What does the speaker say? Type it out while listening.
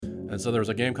And so there was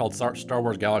a game called Star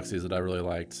Wars Galaxies that I really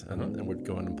liked, and would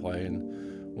go in and play.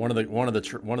 And one of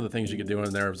the things you could do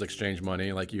in there was exchange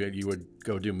money. Like you would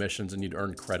go do missions and you'd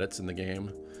earn credits in the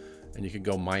game, and you could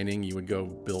go mining. You would go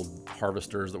build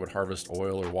harvesters that would harvest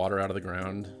oil or water out of the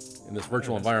ground in this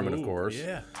virtual environment, of course.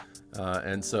 Yeah.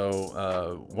 And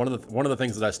so one of the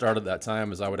things that I started that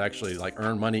time is I would actually like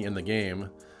earn money in the game,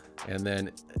 and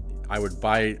then I would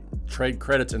trade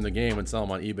credits in the game and sell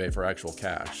them on eBay for actual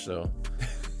cash. So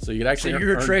you could actually. So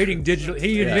you're trading digital.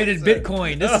 He invented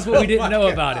Bitcoin. This is what we didn't know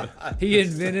about it. He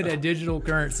invented a digital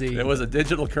currency. It was a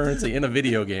digital currency in a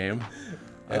video game.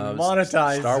 And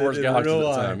monetized Star Wars it Galaxies in at real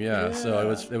the life. time, yeah. So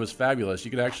it was fabulous.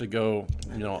 You could actually go,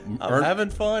 I'm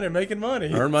having fun and making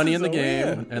money. earn money in the This is a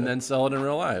game, win. and then sell it in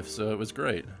real life. So it was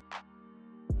great.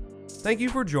 Thank you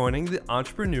for joining the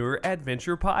Entrepreneur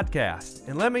Adventure Podcast.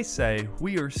 And let me say,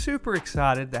 we are super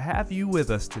excited to have you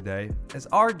with us today as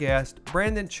our guest,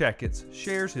 Brandon Checketts,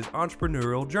 shares his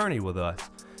entrepreneurial journey with us.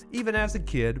 Even as a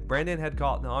kid, Brandon had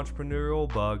caught the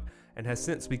entrepreneurial bug and has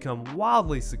since become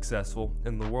wildly successful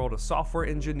in the world of software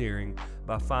engineering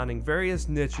by finding various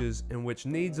niches in which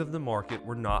needs of the market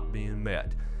were not being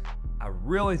met. I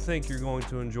really think you're going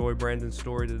to enjoy Brandon's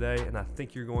story today, and I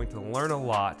think you're going to learn a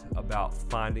lot about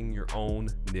finding your own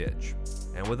niche.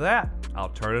 And with that, I'll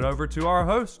turn it over to our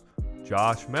hosts,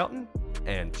 Josh Melton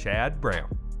and Chad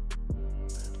Brown.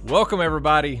 Welcome,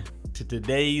 everybody, to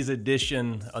today's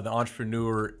edition of the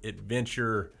Entrepreneur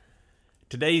Adventure.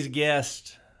 Today's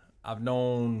guest I've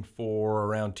known for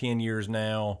around 10 years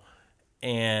now,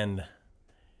 and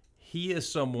he is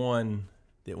someone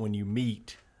that when you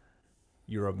meet,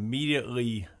 you're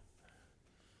immediately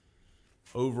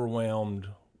overwhelmed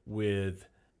with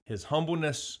his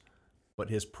humbleness, but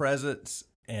his presence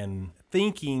and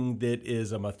thinking that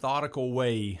is a methodical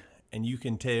way, and you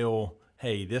can tell,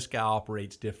 hey, this guy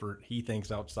operates different. He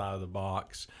thinks outside of the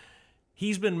box.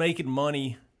 He's been making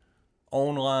money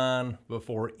online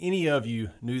before any of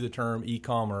you knew the term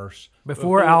e-commerce.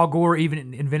 Before Al Gore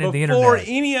even invented the internet. Before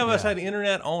any of us had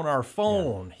internet on our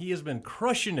phone. He has been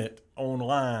crushing it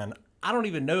online. I don't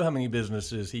even know how many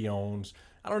businesses he owns.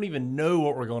 I don't even know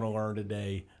what we're going to learn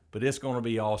today, but it's going to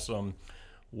be awesome.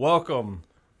 Welcome,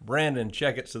 Brandon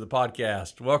Checketts, to the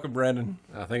podcast. Welcome, Brandon.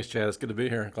 Thanks, Chad. It's good to be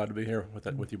here. Glad to be here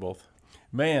with you both.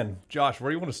 Man, Josh,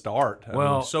 where do you want to start? I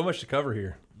mean, so much to cover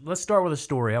here. Let's start with a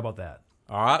story. How about that?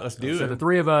 All right, let's do So it. the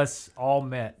three of us all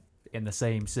met in the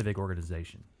same civic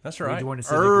organization. That's We right. joined a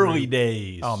civic Early group.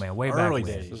 days. Oh, man, way back Early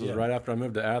when. days. This was right after I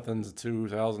moved to Athens,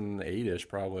 2008-ish,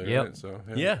 probably. Yep. Right? So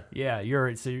Yeah. Yeah,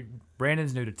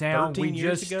 Brandon's new to town. 13 We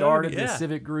years just ago? started Yeah. the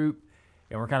civic group,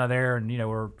 and we're kind of there, and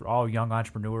we're all young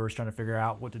entrepreneurs trying to figure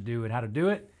out what to do and how to do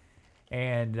it.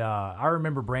 And I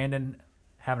remember Brandon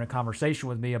having a conversation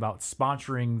with me about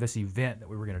sponsoring this event that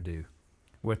we were going to do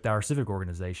with our civic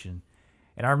organization.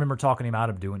 And I remember talking him out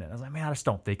of doing it. I was like, man, I just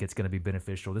don't think it's going to be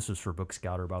beneficial. This was for Book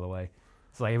Scouter, by the way.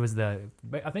 So it was I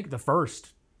think the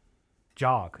first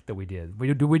jog that we did.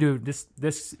 We do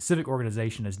this civic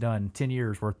organization has done 10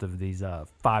 years worth of these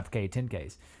 5K,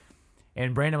 10Ks.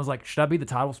 And Brandon was like, should I be the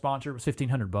title sponsor? It was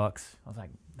 $1,500. I was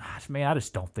like, gosh, man, I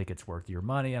just don't think it's worth your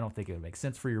money. I don't think it would make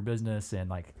sense for your business. And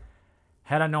like,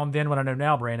 had I known then what I know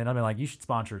now, Brandon, I'd be like, you should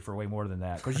sponsor it for way more than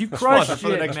that. Because you crushed For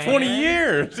the it, next man. 20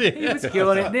 years. He was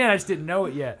killing it. Then I just didn't know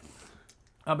it yet.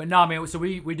 But no, man. So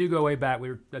we do go way back. We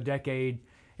were a decade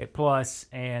at plus,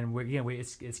 and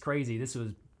it's crazy. This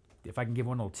was, if I can give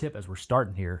one little tip as we're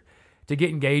starting here, to get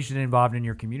engaged and involved in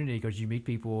your community, because you meet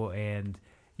people and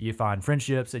you find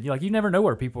friendships, and you never know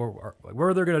where people are,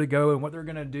 where they're going to go and what they're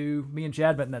going to do. Me and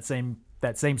Chad met in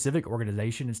that same civic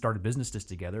organization and started businesses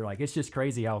together. Like, it's just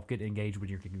crazy how getting engaged with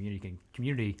your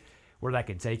community, where that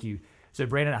can take you. So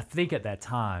Brandon, I think at that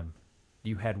time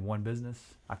you had one business.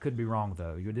 I could be wrong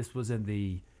though. This was in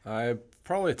the. I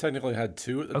probably technically had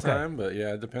two at the time, but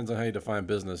yeah, it depends on how you define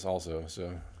business also.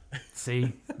 So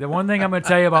See, the one thing I'm going to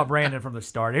tell you about Brandon from the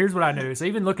start, here's what I knew. So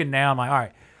even looking now, I'm like, all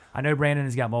right, I know Brandon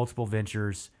has got multiple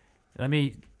ventures. Let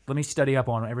me study up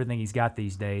on everything he's got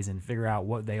these days and figure out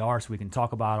what they are so we can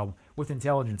talk about them with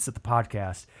intelligence at the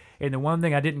podcast. And the one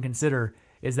thing I didn't consider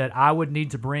is that I would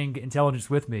need to bring intelligence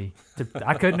with me.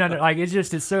 I couldn't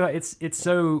it's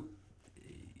so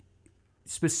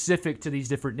specific to these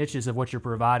different niches of what you're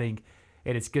providing,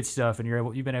 and it's good stuff. And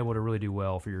you've been able to really do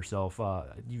well for yourself.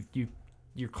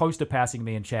 You're close to passing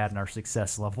me and Chad in our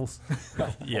success levels.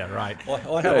 Yeah, right.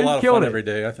 Well, I have a lot of Killed fun it. every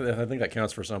day. I think that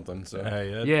counts for something. So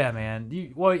Yeah, man.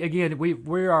 Again,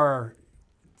 we are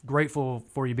grateful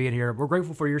for you being here. We're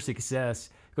grateful for your success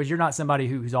because you're not somebody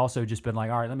who's also just been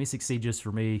like, all right, let me succeed just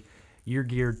for me. You're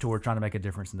geared toward trying to make a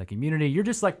difference in the community. You're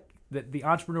just like the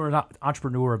entrepreneur is not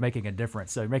entrepreneur of making a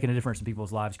difference. So making a difference in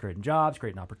people's lives, creating jobs,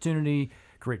 creating opportunity,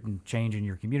 creating change in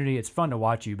your community. It's fun to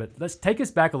watch you. But let's take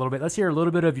us back a little bit. Let's hear a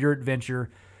little bit of your adventure,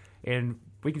 and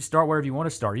we can start wherever you want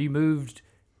to start. You moved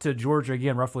to Georgia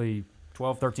again roughly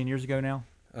 12, 13 years ago now?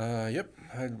 Yep.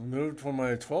 I moved when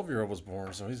my 12-year-old was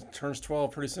born, so he turns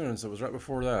 12 pretty soon, so it was right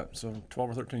before that. So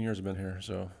 12 or 13 years I've been here.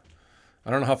 So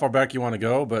I don't know how far back you want to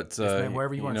go, but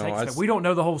wherever you want to take us. We don't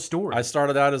know the whole story. I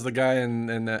started out as the guy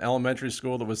in elementary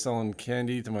school that was selling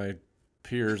candy to my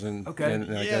peers, and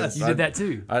Yes. You did that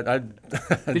too.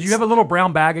 Did you have a little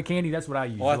brown bag of candy? That's what I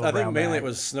used. Well, I think mainly it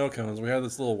was snow cones. We had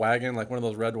this little wagon, like one of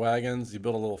those red wagons. You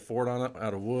built a little fort on it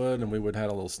out of wood, and we would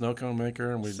have a little snow cone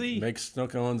maker, and we'd make snow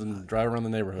cones and drive around the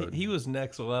neighborhood. He was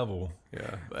next level.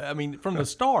 Yeah. I mean, from the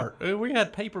start, we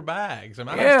had paper bags. I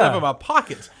had stuff in my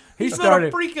pockets. He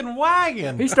started a freaking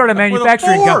wagon. He started a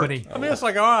manufacturing company. I mean, it's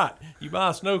like, all right, you buy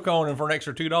a snow cone, and for an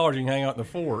extra $2, you can hang out in the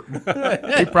fort.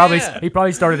 He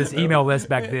probably started this email list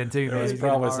back then too. It was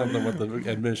probably something with the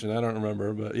admission. I don't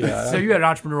remember, but yeah. So you had an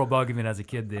entrepreneurial bug even as a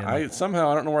kid then. I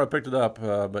don't know where I picked it up,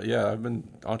 but yeah, I've been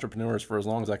entrepreneurs for as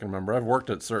long as I can remember. I've worked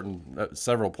at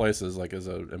several places, like as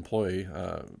an employee,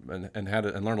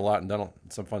 and learned a lot and done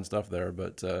some fun stuff there.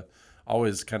 But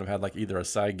always kind of had like either a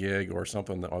side gig or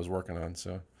something that I was working on.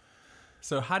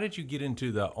 So how did you get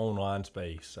into the online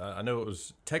space? I know it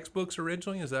was textbooks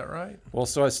originally. Is that right? Well,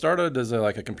 so I started as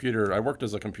a computer. I worked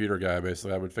as a computer guy,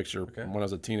 basically. I would fix when I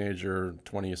was a teenager,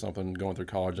 20-something, going through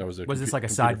college. I was this like a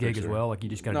side gig as well? Like you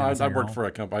just got? No, I worked for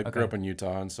a company. I grew up in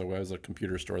Utah, and so I was a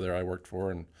computer store there I worked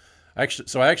for. And I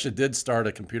actually did start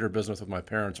a computer business with my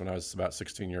parents when I was about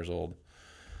 16 years old.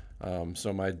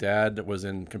 So my dad was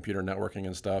in computer networking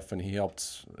and stuff, and he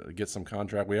helped get some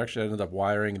contract. We actually ended up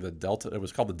wiring the Delta. It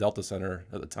was called the Delta Center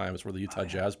at the time. It's where the Utah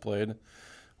Jazz played.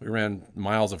 We ran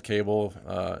miles of cable,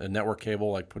 and network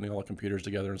cable, like putting all the computers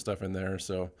together and stuff in there.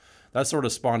 So that sort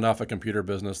of spawned off a computer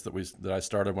business that I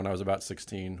started when I was about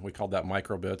 16. We called that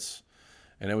Microbits.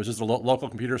 And it was just a local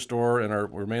computer store,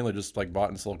 and we mainly just like bought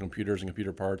and sold computers and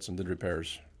computer parts and did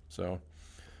repairs. So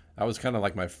that was kind of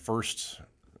like my first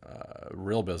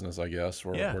real business, I guess,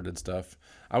 where I did stuff.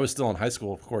 I was still in high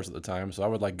school, of course, at the time, so I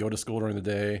would like go to school during the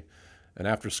day, and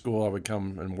after school I would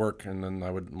come and work, and then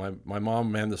my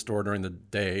mom manned the store during the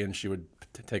day, and she would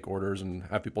take orders and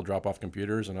have people drop off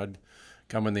computers, and I'd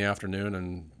come in the afternoon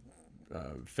and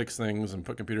fix things and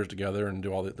put computers together and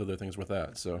do all the other things with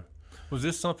that. So. Was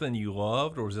this something you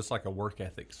loved, or was this like a work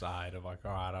ethic side of like,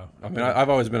 all right? I've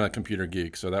always been a computer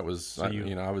geek, so that was,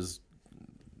 I was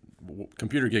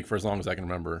computer geek for as long as I can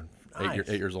remember, nice.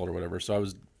 8 years old or whatever. So I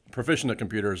was proficient at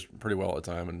computers pretty well at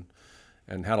the time,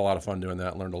 and had a lot of fun doing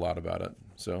that. Learned a lot about it.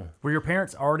 So were your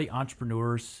parents already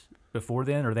entrepreneurs before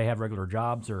then, or they have regular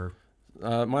jobs, or?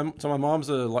 My mom's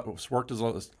worked as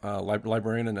a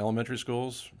librarian in elementary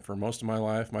schools for most of my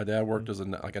life. My dad worked as a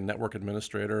network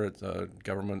administrator at a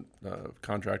government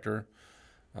contractor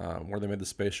where they made the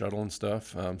space shuttle and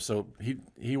stuff. So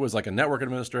he was like a network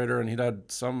administrator, and he'd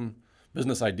had some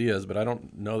business ideas, but I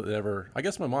don't know that they ever. I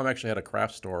guess my mom actually had a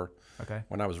craft store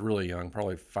when I was really young,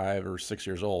 probably 5 or 6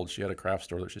 years old. She had a craft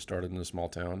store that she started in a small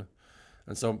town,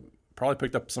 and so probably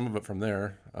picked up some of it from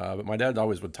there. But my dad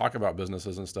always would talk about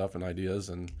businesses and stuff and ideas,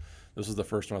 and this was the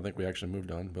first one I think we actually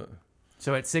moved on. But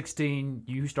so at 16,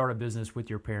 you start a business with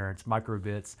your parents,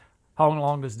 Microbits. How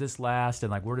long does this last,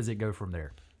 and like where does it go from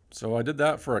there? So I did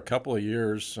that for a couple of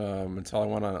years until I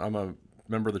went on. I'm a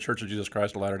member of the Church of Jesus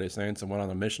Christ of Latter-day Saints, and went on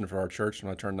a mission for our church when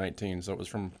I turned 19. So it was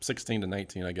from 16 to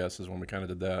 19, I guess, is when we kind of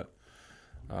did that.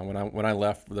 When I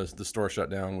left, the store shut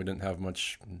down. We didn't have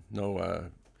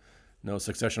no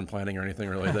succession planning or anything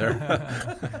really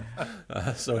there.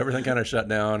 So everything kind of shut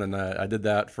down, and I did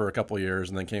that for a couple of years,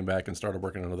 and then came back and started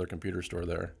working at another computer store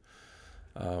there.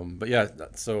 But yeah,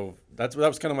 so that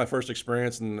was kind of my first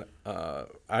experience, and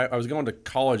I was going to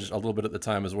college a little bit at the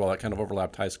time as well. That kind of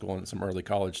overlapped high school and some early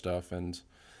college stuff, and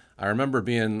I remember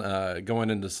going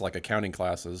into like accounting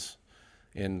classes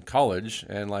in college,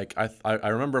 and like I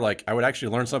remember like I would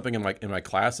actually learn something in my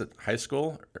class at high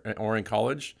school or in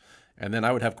college, and then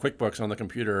I would have QuickBooks on the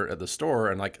computer at the store,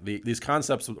 and like these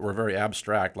concepts were very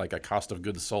abstract, like a cost of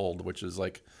goods sold, which is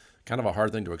like kind of a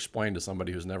hard thing to explain to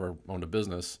somebody who's never owned a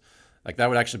business. Like that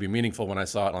would actually be meaningful when I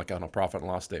saw it like on a profit and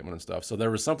loss statement and stuff. So there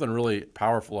was something really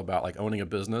powerful about like owning a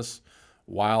business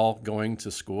while going to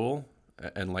school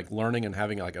and like learning and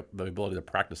having like the ability to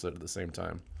practice it at the same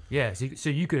time. Yeah,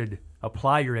 so you could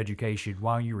apply your education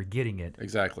while you were getting it.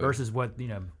 Exactly. Versus what,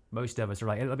 most of us are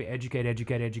like, hey, let me educate.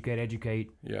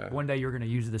 Yeah. One day you're going to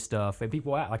use this stuff. And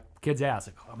people, like kids ask,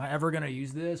 like, am I ever going to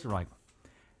use this? Or like,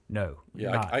 No.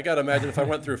 Yeah, not. I got to imagine if I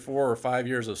went through 4 or 5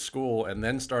 years of school and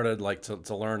then started like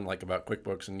to learn like about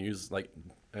QuickBooks and use like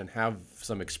and have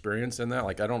some experience in that,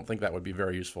 like I don't think that would be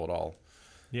very useful at all.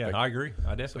 Yeah, Like, I agree.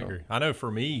 I definitely agree. I know for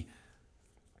me,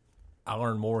 I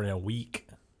learned more in a week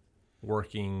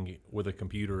working with a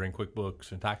computer and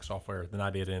QuickBooks and tax software than I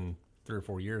did in 3 or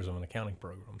 4 years of an accounting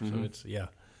program. So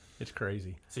it's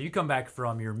crazy. So you come back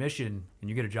from your mission and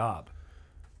you get a job.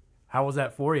 How was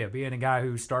that for you, being a guy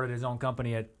who started his own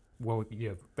company as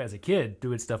a kid,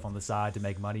 doing stuff on the side to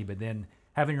make money, but then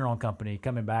having your own company,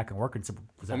 coming back and working?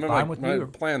 Was that fine with you? My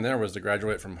plan there was to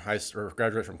graduate from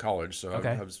graduate from college. So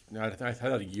Okay. I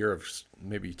had a year of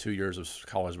maybe 2 years of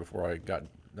college before I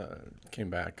came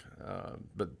back.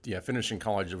 But yeah, finishing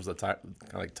college was the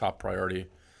top priority,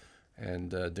 and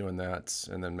doing that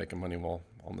and then making money while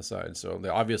on the side. So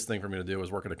the obvious thing for me to do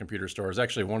was work at a computer store. It was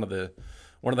actually one of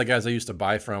the guys I used to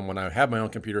buy from when I had my own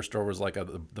computer store was like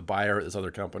the buyer at this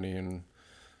other company, and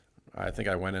I think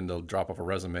I went in to drop off a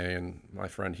resume, and my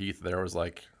friend Heath there was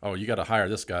like, "Oh, you got to hire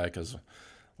this guy," because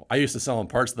I used to sell him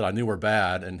parts that I knew were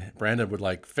bad, and Brandon would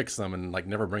like fix them and like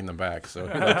never bring them back. So,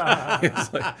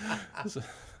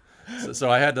 so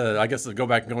I had to, I guess, going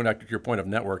back to your point of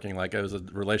networking. Like it was a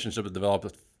relationship that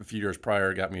developed a few years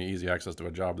prior, got me easy access to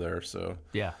a job there. So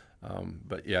Yeah.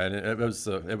 But yeah, and it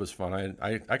was fun.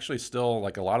 I actually still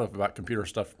like a lot of about computer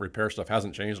stuff, repair stuff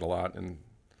hasn't changed a lot in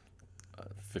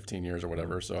 15 years or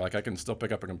whatever. So like I can still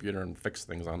pick up a computer and fix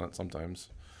things on it sometimes.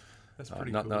 That's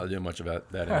pretty not cool. not doing much of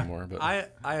that anymore. But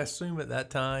I assume at that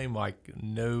time, like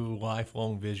no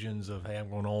lifelong visions of, hey, I'm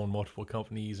going to own multiple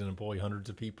companies and employ hundreds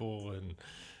of people. And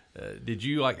did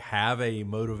you like have a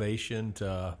motivation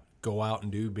to go out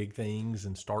and do big things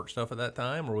and start stuff at that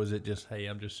time, or was it just, hey,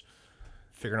 I'm just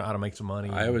figuring out how to make some money?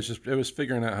 it was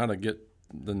figuring out how to get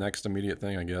the next immediate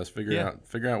thing, I guess. Figuring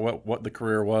out what the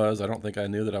career was. I don't think I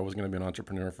knew that I was going to be an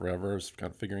entrepreneur forever. I was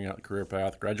kind of figuring out the career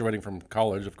path. Graduating from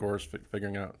college, of course,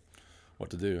 figuring out what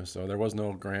to do. So there was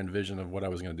no grand vision of what I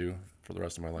was going to do for the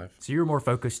rest of my life. So you were more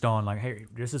focused on like, hey,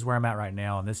 this is where I'm at right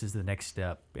now, and this is the next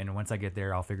step. And once I get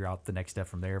there, I'll figure out the next step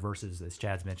from there. Versus, as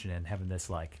Chad's mentioning, having this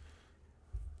like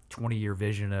 20-year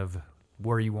vision of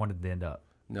where you wanted to end up.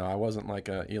 No, I wasn't like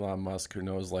Elon Musk who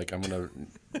knows like I'm going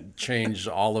to change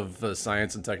all of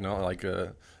science and technology.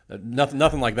 Like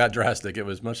nothing like that drastic. It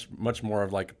was much more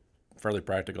of like fairly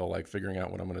practical, like figuring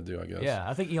out what I'm going to do, I guess. Yeah,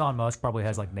 I think Elon Musk probably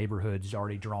has like neighborhoods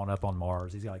already drawn up on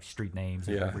Mars. He's got like street names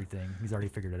and everything. He's already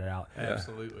figured it out.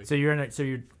 Absolutely. So you're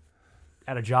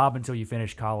at a job until you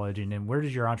finish college, and then where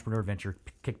does your entrepreneur venture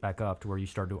kick back up to where you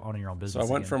started owning your own business? So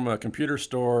I went from a computer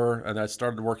store, and I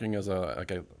started working as sort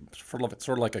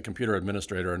of like a computer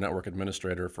administrator, a network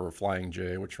administrator for Flying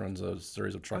J, which runs a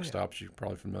series of truck stops. You're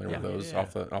probably familiar with those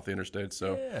off the interstate.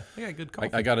 So yeah, good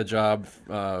coffee. I got a job,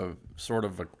 sort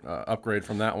of upgrade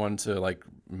from that one to like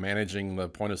managing the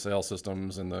point of sale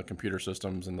systems and the computer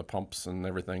systems and the pumps and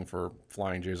everything for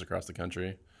Flying J's across the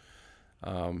country.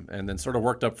 And then sort of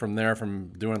worked up from there, from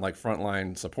doing like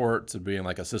frontline support to being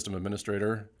like a system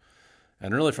administrator.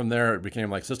 And really from there, it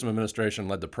became like system administration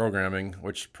led to programming,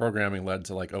 which programming led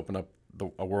to like open up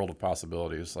a world of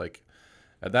possibilities. Like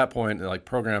at that point, like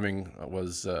programming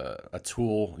was a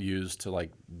tool used to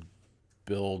like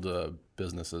build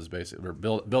businesses basically, or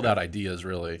build out ideas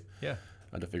really. Yeah.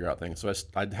 To figure out things. So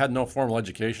I had no formal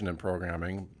education in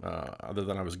programming, other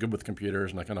than I was good with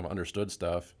computers and I kind of understood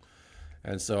stuff.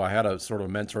 And so I had a sort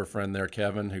of mentor friend there,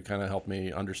 Kevin, who kind of helped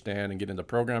me understand and get into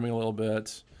programming a little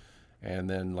bit, and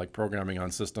then like programming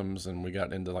on systems, and we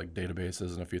got into like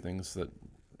databases and a few things that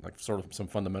like sort of some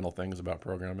fundamental things about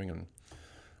programming. And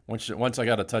once I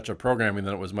got a touch of programming,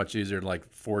 then it was much easier to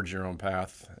like forge your own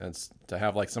path and to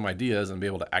have like some ideas and be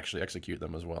able to actually execute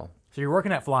them as well. So you're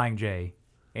working at Flying J,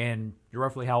 and you're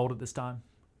roughly how old at this time?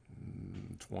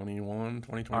 20, 21.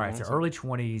 All right, so early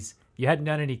 20s. You hadn't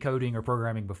done any coding or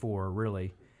programming before,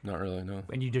 really. Not really, no.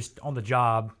 And you just, on the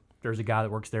job, there's a guy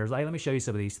that works there. He's like, hey, let me show you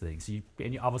some of these things.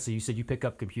 Obviously, you said you pick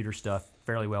up computer stuff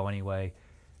fairly well anyway.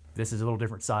 This is a little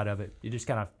different side of it. It just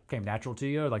kind of came natural to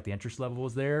you, like the interest level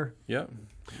was there. Yeah.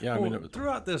 Well, I mean,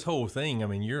 throughout this whole thing, I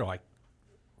mean, you're like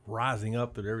rising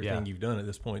up through everything you've done at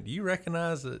this point. Do you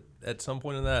recognize that at some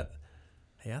point in that,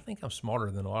 hey, I think I'm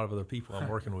smarter than a lot of other people I'm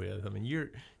working with? I mean,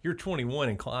 you're 21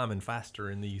 and climbing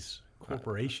faster in these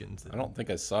corporations. I don't think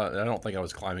I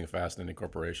was climbing fast in any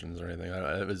corporations or anything.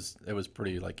 It was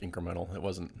pretty like incremental. It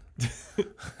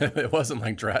wasn't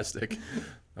like drastic.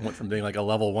 I went from being like a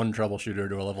level 1 troubleshooter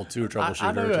to a level 2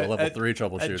 troubleshooter to a level 3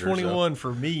 troubleshooter. At 21,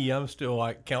 for me, I'm still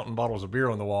like counting bottles of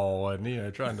beer on the wall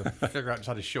and trying to figure out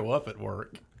how to show up at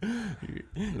work.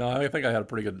 No, I think I had a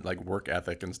pretty good like work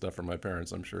ethic and stuff from my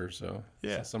parents, I'm sure. So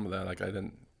yeah, some of that like I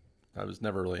didn't I was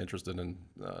never really interested in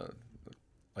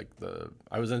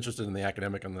I was interested in the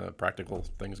academic and the practical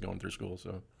things going through school.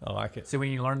 So I like it. So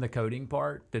when you learned the coding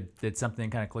part, did something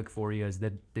kind of click for you?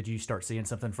 Did you start seeing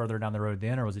something further down the road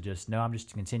then, or was it just, no, I'm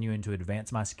just continuing to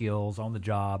advance my skills on the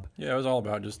job? yeah, it was all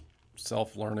about just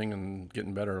self-learning and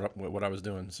getting better at what I was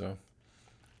doing. So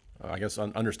I guess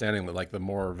understanding that like the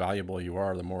more valuable you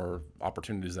are, the more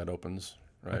opportunities that opens,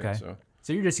 right? Okay.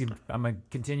 So you're just, I'm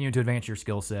continuing to advance your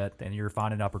skill set, and you're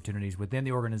finding opportunities within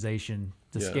the organization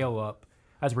to scale up.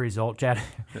 As a result, Chad,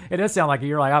 it does sound like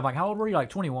I'm like, how old were you? Like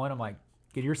 21. I'm like,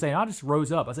 you're saying I just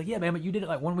rose up. I was like, yeah, man, but you did it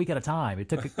like 1 week at a time. It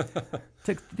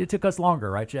took us longer,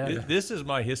 right, Chad? This is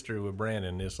my history with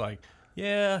Brandon. It's like,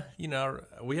 yeah,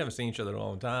 we haven't seen each other in a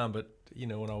long time, but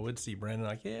when I would see Brandon,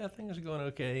 like, yeah, things are going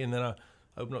okay, and then I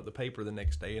open up the paper the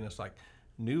next day, and it's like,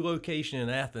 new location in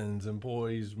Athens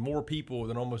employs more people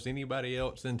than almost anybody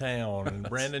else in town, and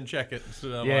Brandon Checketts.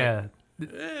 Yeah.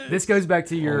 This goes back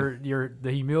to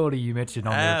the humility you mentioned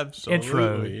on the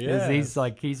intro. Yeah. He's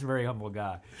a very humble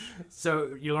guy.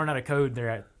 So you learn how to code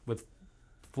there with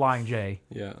Flying J.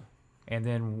 Yeah. And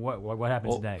then what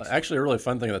happens next? Actually, a really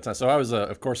fun thing at the time. So I was,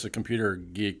 of course, a computer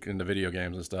geek into video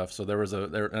games and stuff. So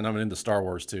and I'm into Star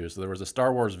Wars too. So there was a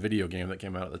Star Wars video game that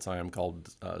came out at the time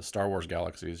called Star Wars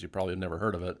Galaxies. You probably have never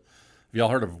heard of it. Have y'all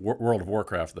heard of World of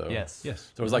Warcraft though? Yes.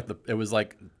 So it was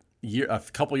like a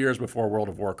couple years before World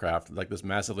of Warcraft, like this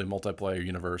massively multiplayer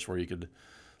universe where you could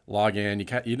log in. You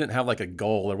didn't have like a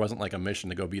goal. There wasn't like a mission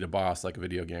to go beat a boss like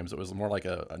video games. It was more like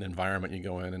an environment you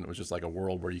go in, and it was just like a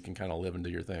world where you can kind of live and do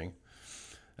your thing.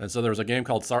 And so there was a game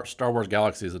called Star Wars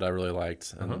Galaxies that I really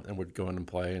liked, and would go in and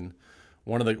play. And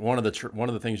one of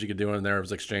the things you could do in there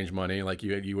was exchange money. Like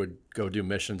you would go do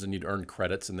missions and you'd earn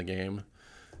credits in the game,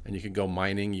 and you could go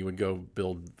mining. You would go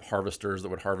build harvesters that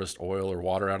would harvest oil or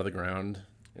water out of the ground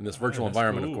in this virtual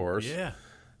environment, cool. of course. Yeah.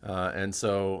 And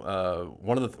so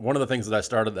one of the things that I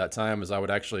started at that time is I would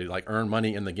actually like earn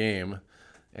money in the game,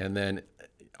 and then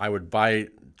I would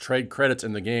trade credits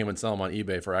in the game and sell them on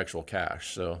eBay for actual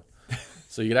cash. So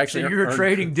you could actually. So you were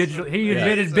trading digital. He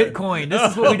invented Bitcoin.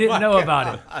 This is what we didn't know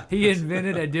about it. He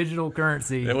invented a digital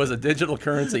currency. It was a digital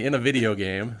currency in a video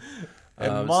game.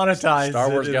 And monetized Star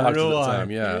Wars it Galaxies in real at the life.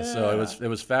 time, yeah. So it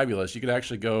was fabulous. You could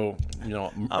actually go,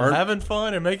 I'm having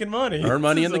fun and making money. earn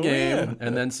money in This the is a game, win.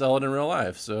 and then sell it in real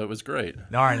life. So it was great.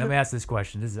 All right, let me ask this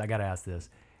question. I got to ask this.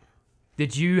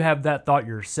 Did you have that thought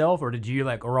yourself, or did you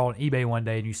were on eBay one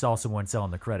day and you saw someone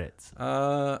selling the credits?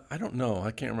 I don't know.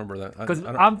 I can't remember that. Because I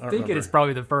I'm don't thinking remember. it's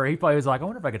probably the first. He probably was like, I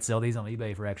wonder if I could sell these on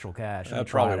eBay for actual cash. That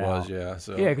probably was, yeah.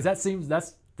 So Yeah, because that seems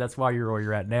that's why you're where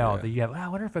you're at now. Yeah. That you have, I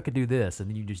wonder if I could do this, and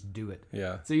then you just do it.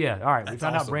 Yeah. So yeah, all right. We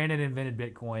found out awesome. Brandon invented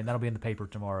Bitcoin. That'll be in the paper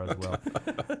tomorrow as well.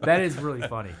 That is really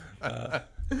funny.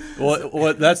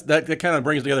 Well, that kind of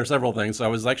brings together several things. So I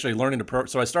was actually learning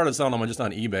so I started selling them just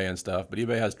on eBay and stuff, but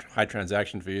eBay has high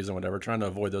transaction fees and whatever. Trying to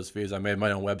avoid those fees, I made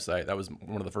my own website. That was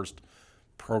one of the first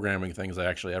programming things I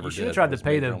actually ever You did. should have tried to was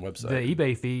pay make the your own website.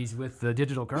 eBay fees with the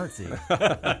digital currency. Hey,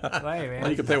 man.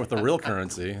 Well, you could pay with the real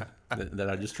currency that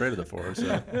I just traded it for.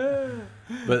 So,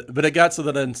 but it got so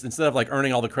that instead of like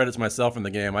earning all the credits myself in the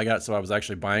game, I was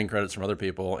actually buying credits from other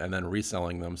people and then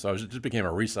reselling them. So I just became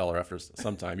a reseller after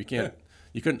some time. You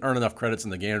couldn't earn enough credits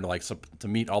in the game to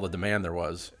meet all the demand there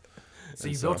was. So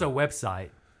you built a website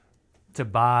to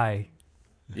buy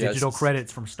digital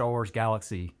credits from Star Wars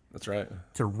Galaxy. That's right.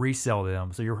 To resell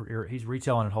them. So he's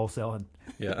retailing and wholesaling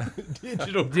Yeah.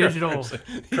 digital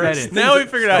credits. Now we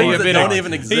figured out he Things that invented, don't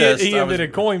even exist. He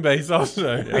invented Coinbase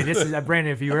also. Hey, this is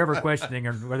Brandon. If you were ever questioning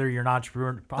whether you're an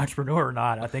entrepreneur or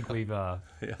not, I think we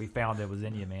found it was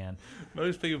in you, man.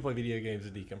 Most people play video games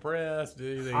to decompress.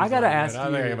 Do things I gotta like ask that. I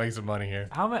think I you- can make some money here.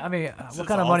 How much? I mean, This what is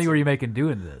kind of money awesome. were you making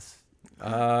doing this?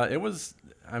 It was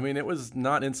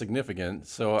not insignificant.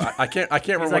 So I can't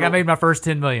remember. It's like I made my first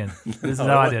 $10 million. This is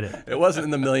how I did it. It wasn't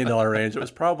in the $1 million range. It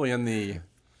was probably in the.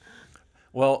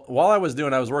 Well, while I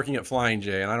was working at Flying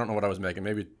J, and I don't know what I was making,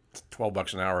 maybe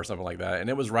 $12 an hour or something like that, and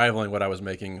it was rivaling what I was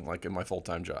making like in my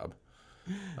full-time job.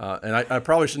 And I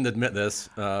probably shouldn't admit this,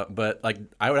 but like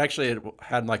I would actually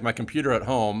had like my computer at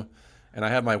home, and I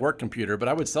had my work computer, but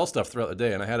I would sell stuff throughout the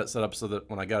day, and I had it set up so that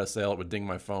when I got a sale, it would ding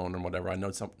my phone and whatever. I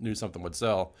knew something would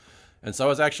sell. And so I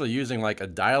was actually using like a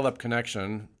dial-up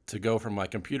connection to go from my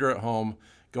computer at home,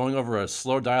 going over a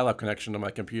slow dial-up connection to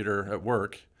my computer at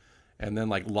work, and then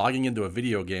like logging into a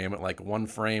video game at like 1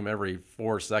 frame every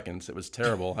 4 seconds. It was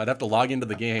terrible. I'd have to log into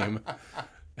the game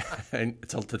and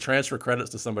to transfer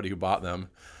credits to somebody who bought them.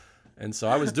 And so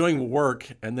I was doing work,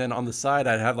 and then on the side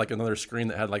I'd have like another screen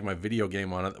that had like my video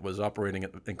game on it that was operating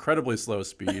at incredibly slow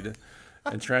speed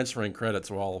and transferring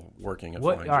credits while working at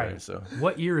Flying J. So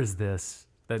What year is this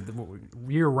The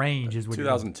year range is what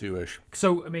 2002-ish.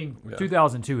 So, I mean,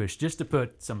 2002-ish, just to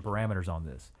put some parameters on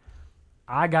this.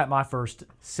 I got my first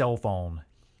cell phone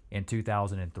in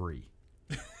 2003.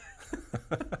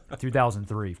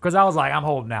 2003. Because I was like, I'm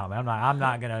holding out, man. I'm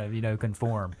not going to,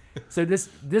 conform. So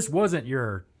this wasn't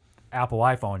your Apple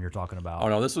iPhone you're talking about. Oh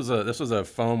no, this was a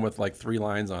phone with like 3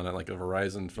 lines on it, like a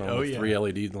Verizon phone with 3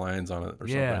 LED lines on it or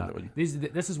something.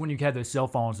 This is when you had those cell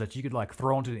phones that you could like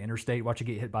throw onto the interstate, watch it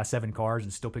get hit by 7 cars,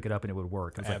 and still pick it up and it would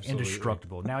work. It was like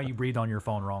indestructible. Now you breathe on your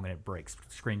phone wrong and it breaks,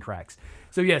 screen cracks.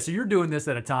 So so you're doing this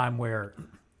at a time where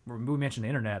we mentioned the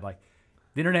internet. Like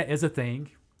the internet is a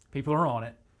thing, people are on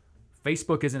it.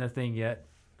 Facebook isn't a thing yet.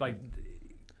 Like.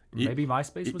 Maybe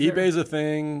MySpace was eBay's a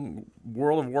thing.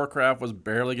 World of Warcraft was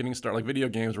barely getting started. Like video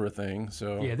games were a thing.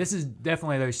 So yeah, this is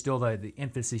definitely still the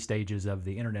infancy stages of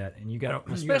the internet, and you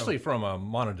got especially from a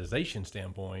monetization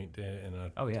standpoint.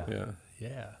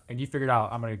 Yeah. And you figured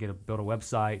out I'm going to build a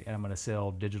website and I'm going to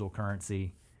sell digital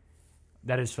currency.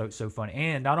 That is so fun,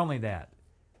 and not only that,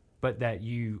 but that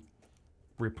you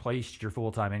replaced your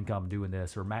full-time income doing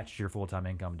this or matched your full-time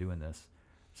income doing this.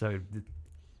 So.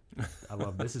 I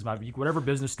love this. Is whatever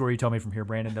business story you tell me from here,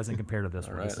 Brandon, doesn't compare to this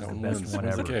one. This is the best one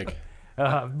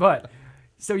ever. But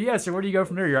so where do you go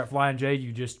from there? You're at Flying J.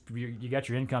 You got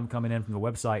your income coming in from the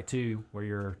website too, where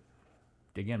you're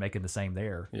again making the same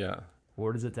there. Yeah.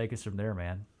 Where does it take us from there,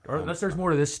 man? Or unless there's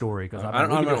more to this story, because I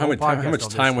don't know how much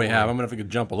time we have. I'm gonna have to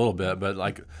jump a little bit, but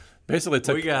like. Basically,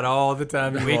 we got all the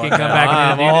time. We can come back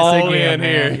and do this again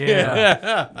here.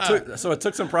 Yeah. So it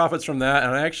took some profits from that,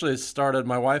 and I actually started.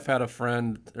 My wife had a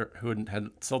friend who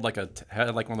had sold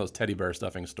had one of those teddy bear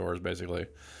stuffing stores, basically.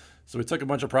 So we took a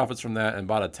bunch of profits from that and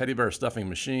bought a teddy bear stuffing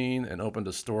machine and opened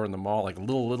a store in the mall, like a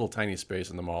little tiny space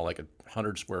in the mall, like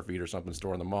 100 square feet or something,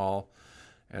 store in the mall,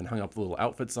 and hung up little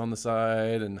outfits on the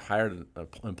side and hired an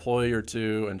employee or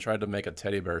two and tried to make a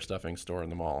teddy bear stuffing store in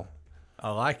the mall. I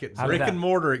like it. Brick and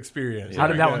mortar experience. How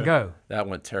did that one go? That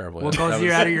went terribly. Well, because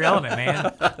you're out of your element,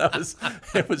 man.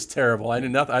 It was terrible. I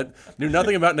knew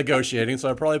nothing about negotiating,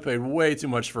 so I probably paid way too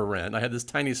much for rent. I had this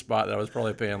tiny spot that I was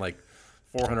probably paying like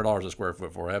 $400 a square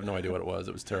foot for. I have no idea what it was.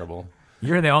 It was terrible.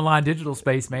 You're in the online digital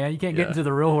space, man. You can't get into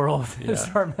the real world and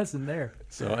start messing there.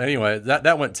 So anyway,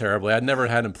 that went terribly. I'd never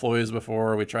had employees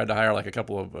before. We tried to hire like a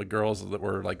couple of girls that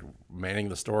were like manning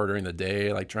the store during the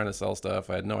day, like trying to sell stuff.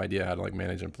 I had no idea how to like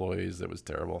manage employees. It was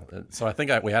terrible. And so I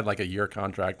think we had like a year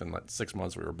contract, and like 6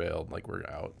 months we were bailed. Like we're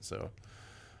out. So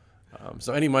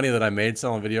any money that I made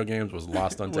selling video games was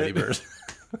lost on teddy bears.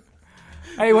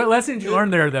 Hey, what lesson did you learn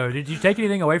there, though? Did you take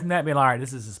anything away from that? Being like, all right,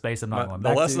 this is a space I'm not going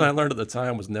back to. The lesson I learned at the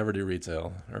time was never do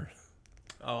retail.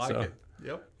 I like it.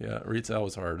 Yep. Yeah, retail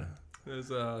was hard.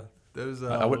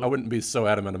 I wouldn't be so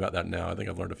adamant about that now. I think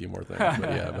I've learned a few more things.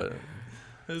 But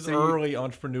those early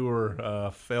entrepreneur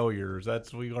failures.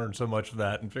 We learned so much of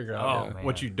that and figure out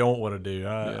what you don't want to do.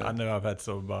 I know I've had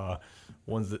some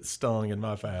ones that stung in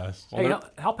my past. Hey,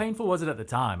 how painful was it at the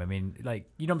time? I mean, like,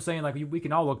 you know what I'm saying? Like, we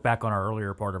can all look back on our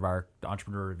earlier part of our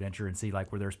entrepreneur adventure and see,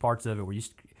 like, where there's parts of it where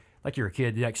like you're a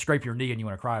kid, you like scrape your knee and you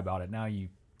want to cry about it. Now you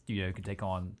can take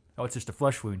on, it's just a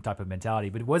flesh wound type of mentality.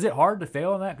 But was it hard to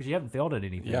fail on that? Because you haven't failed at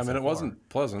anything. Yeah, I mean, it wasn't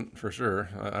pleasant for sure.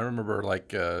 I remember like,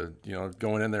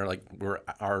 going in there, like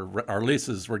our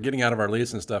leases, we're getting out of our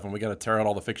lease and stuff, and we got to tear out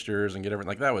all the fixtures and get everything.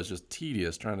 Like that was just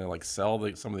tedious trying to like sell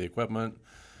some of the equipment.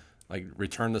 Like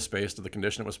return the space to the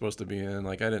condition it was supposed to be in.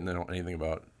 Like I didn't know anything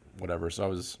about whatever.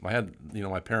 So I had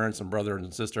my parents and brother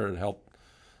and sister had helped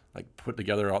like put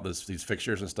together all these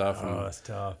fixtures and stuff. Oh, that's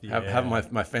tough. Yeah.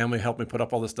 Have my family help me put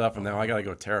up all this stuff, and now I got to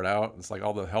go tear it out. It's like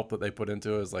all the help that they put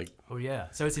into it is like. Oh yeah,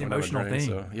 so it's an emotional thing.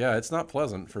 So yeah, it's not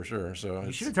pleasant for sure. So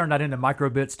you should have turned that into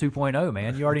Microbits 2.0,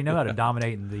 man. You already know how to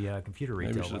dominate in the computer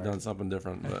retail. Maybe we should have done something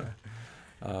different. But.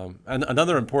 And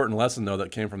another important lesson though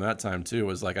that came from that time too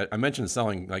was like I mentioned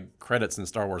selling like credits in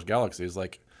Star Wars Galaxies,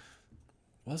 like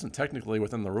wasn't technically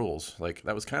within the rules. Like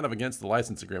that was kind of against the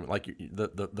license agreement. Like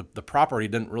the property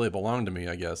didn't really belong to me,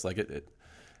 I guess. Like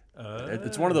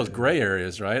it's one of those gray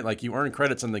areas, right? Like you earn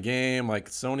credits in the game. Like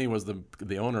Sony was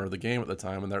the owner of the game at the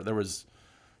time, and there was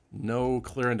no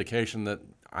clear indication that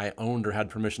I owned or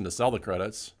had permission to sell the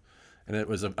credits. And it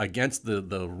was against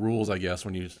the rules, I guess,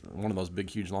 when one of those big,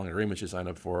 huge, long agreements you signed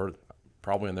up for,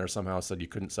 probably in there somehow said you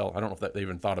couldn't sell. I don't know if they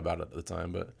even thought about it at the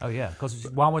time, but because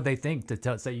why would they think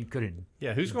to say you couldn't?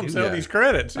 Yeah, who's going to sell these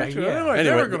credits? Anyway,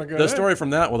 the story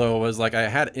from that though was like I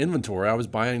had inventory. I was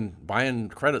buying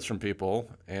credits from people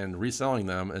and reselling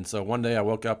them, and so one day I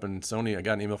woke up and I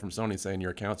got an email from Sony saying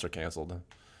your accounts are canceled.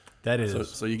 That is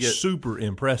so you get super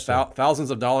impressive.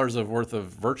 Thousands of dollars worth of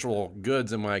virtual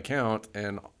goods in my account,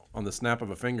 and on the snap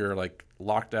of a finger, like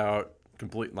locked out,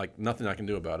 complete, like nothing I can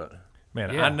do about it.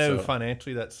 Man, Yeah. I know So-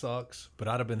 financially that sucks, but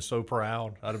I'd have been so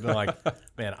proud. I'd have been like,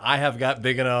 man, I have got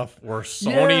big enough where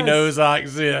Sony Yes. knows I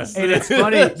exist. And it's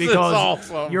funny It's because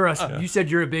awesome. you said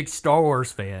you're a big Star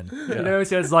Wars fan. You know,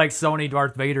 so it's like Sony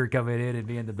Darth Vader coming in and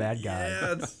being the bad guy,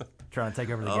 Yes. trying to take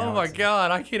over the Oh galaxy. my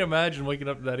God, I can't imagine waking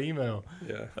up to that email.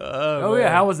 Yeah. Oh yeah,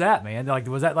 how was that, man? Like,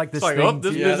 was that like this It's like, thing? oh,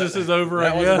 this too? business is over,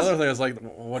 That I was guess. another thing. I was like,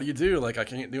 what do you do? Like, I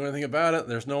can't do anything about it.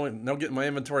 There's no getting my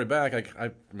inventory back.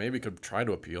 I maybe could try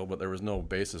to appeal, but there was no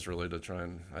basis really to try,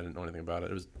 and I didn't know anything about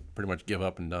it. It was pretty much give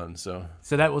up and done. So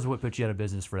So that was what put you out of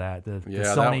business for that. The yeah,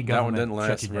 Sony that one government didn't shut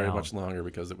last you very down. much longer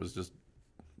because it was just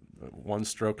one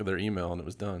stroke of their email and it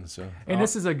was done. So And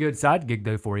this is a good side gig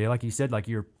though for you, like you said, like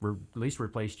you're at least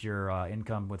replaced your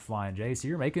income with Flying J, so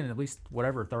you're making at least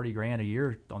whatever $30,000 a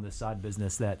year on this side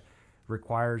business that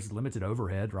requires limited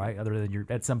overhead, right? Other than you're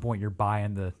at some point you're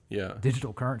buying the yeah.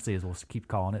 digital currency, as we'll keep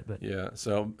calling it. But Yeah.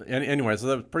 So anyway, so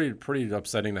that was pretty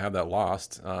upsetting to have that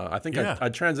lost. I think Yeah. I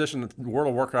transitioned. World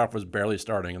of Warcraft was barely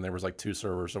starting, and there was like 2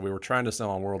 servers. So we were trying to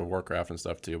sell on World of Warcraft and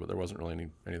stuff too, but there wasn't really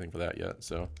anything for that yet.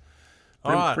 So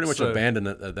All right, pretty much so- abandoned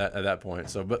it at that point.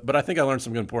 So but I think I learned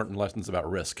some important lessons about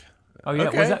risk. oh yeah,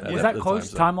 Okay. was that Yeah, was at that the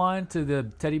close time, so- timeline to the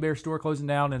teddy bear store closing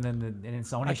down and then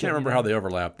Sony? I can't remember how they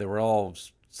overlapped. They were all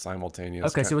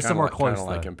simultaneous. Okay, so it was kinda somewhere like, kinda close,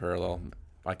 like though. in parallel.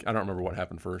 I don't remember what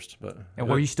happened first, but And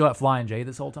were you still at Flying J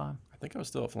this whole time? I think I was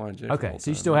still at Flying J. for the Okay, whole so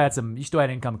you time. still had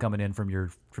income coming in from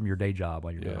your day job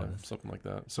while you're Yeah, doing this. something like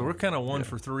that. So we're kind of 1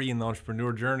 for 3 in the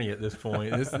entrepreneur journey at this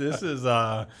point. This is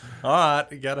all right.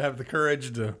 You got to have the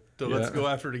courage to let's Yeah. go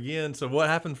after it again. So what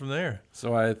happened from there?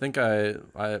 So I think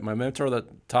my mentor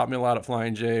that taught me a lot at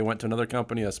Flying J went to another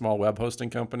company, a small web hosting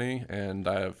company, and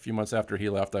a few months after he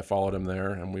left, I followed him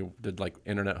there, and we did like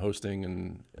internet hosting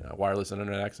and wireless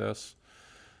internet access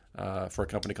for a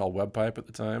company called WebPipe at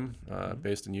the time,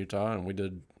 based in Utah, and we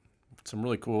did some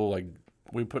really cool like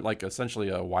we put like essentially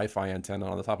a Wi-Fi antenna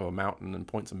on the top of a mountain and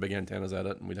point some big antennas at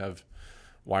it, and we'd have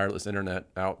wireless internet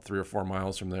out 3 or 4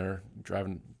 miles from there,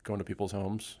 going to people's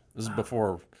homes. This is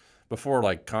before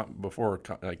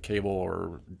cable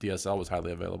or DSL was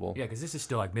highly available. Yeah, because this is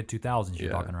still like mid 2000s. You're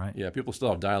talking, right? Yeah, people still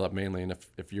have dial-up mainly, and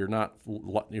if you're not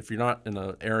in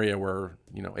an area where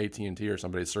AT&T or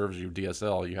somebody serves you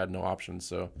DSL, you had no options.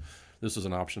 So this was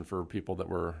an option for people that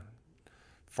were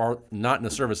not in a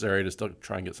service area to still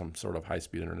try and get some sort of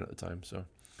high-speed internet at the time. So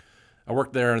I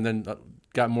worked there and then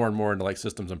got more and more into like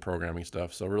systems and programming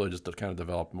stuff. So really just to kind of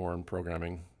develop more in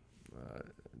programming,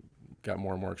 got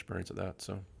more and more experience at that.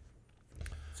 So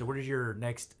where does your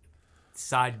next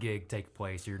side gig take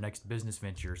place? Your next business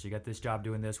venture? So you got this job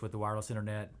doing this with the wireless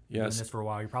internet. Doing Yes. this for a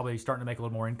while. You're probably starting to make a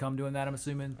little more income doing that, I'm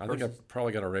assuming. I think I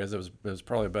probably got a raise. It was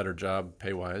probably a better job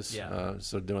pay wise. Yeah.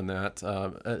 So doing that.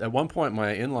 At one point,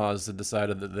 my in-laws had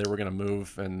decided that they were going to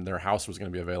move, and their house was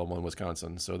going to be available in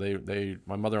Wisconsin. So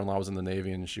my mother-in-law was in the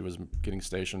Navy, and she was getting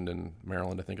stationed in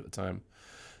Maryland, I think, at the time.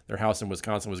 Their house in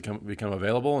Wisconsin was become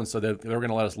available, and so they were going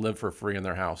to let us live for free in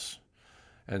their house.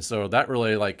 And so that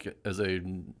really, like, as a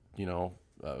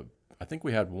I think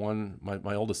we had one.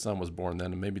 My oldest son was born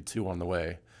then, and maybe 2 on the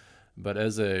way. But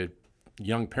as a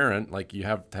young parent, like you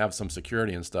have to have some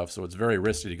security and stuff, so it's very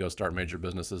risky to go start major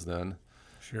businesses then.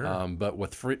 Sure. But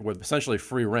with essentially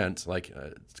free rent, like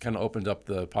it's kind of opened up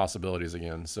the possibilities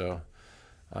again. So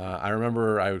I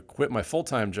remember I quit my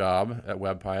full-time job at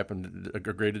WebPipe and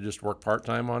agreed to just work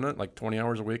part-time on it, like 20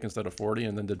 hours a week instead of 40,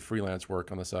 and then did freelance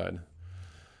work on the side.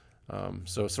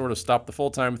 So sort of stopped the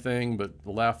full-time thing, but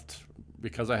left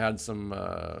because I had some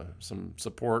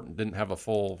support and didn't have a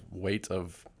full weight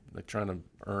of like trying to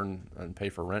earn and pay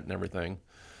for rent and everything.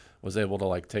 Was able to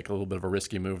like take a little bit of a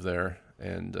risky move there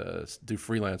and do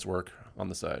freelance work on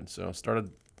the side. So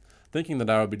started thinking that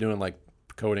I would be doing like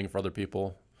coding for other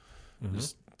people,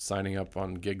 just signing up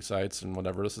on gig sites and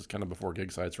whatever. This is kind of before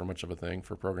gig sites were much of a thing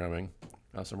for programming,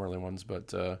 some early ones,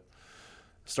 but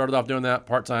started off doing that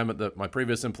part-time at my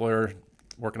previous employer,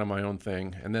 working on my own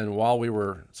thing. And then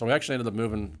so we actually ended up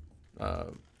moving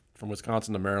from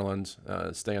Wisconsin to Maryland,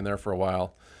 staying there for a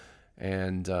while.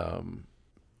 And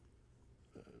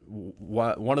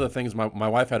one of the things, my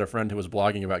wife had a friend who was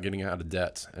blogging about getting out of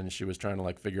debt, and she was trying to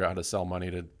like figure out how to sell money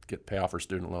to pay off her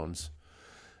student loans.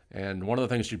 And one of the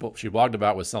things she blogged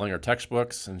about was selling her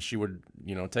textbooks, and she would,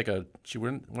 she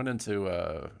went into,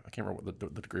 I can't remember what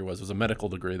the degree was. It was a medical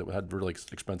degree that had really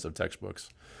expensive textbooks.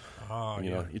 Oh,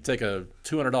 You take a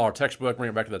 $200 textbook, bring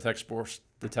it back to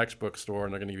the textbook store,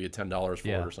 and they're going to give you $10 for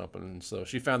it or something. And so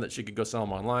she found that she could go sell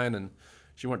them online, and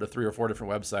she went to 3 or 4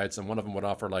 different websites, and one of them would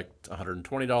offer like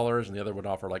 $120, and the other would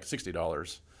offer like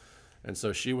 $60. And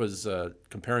so she was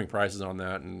comparing prices on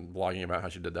that and blogging about how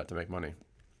she did that to make money.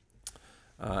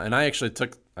 And I actually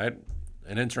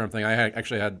an interim thing. I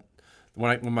actually had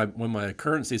when my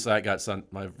currency site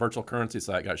my virtual currency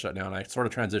site got shut down. I sort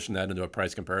of transitioned that into a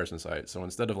price comparison site. So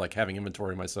instead of like having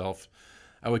inventory myself,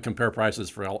 I would compare prices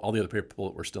for all the other people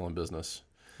that were still in business.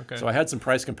 Okay. So I had some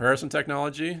price comparison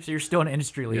technology. So you're still an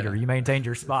industry leader. Yeah. You maintained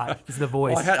your spot. It's the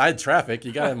voice. Well, I had traffic.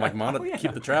 You got to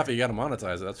keep the traffic. You got to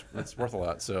monetize it. That's worth a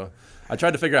lot. So I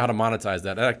tried to figure out how to monetize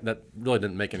that. That really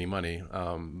didn't make any money,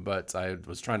 but I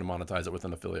was trying to monetize it with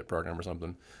an affiliate program or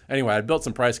something. Anyway, I built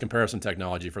some price comparison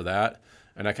technology for that,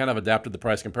 and I kind of adapted the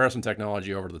price comparison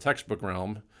technology over to the textbook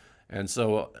realm. And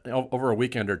so over a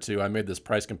weekend or two, I made this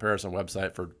price comparison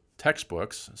website for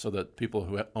textbooks so that people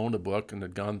who owned a book and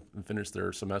had gone and finished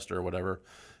their semester or whatever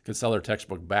could sell their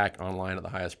textbook back online at the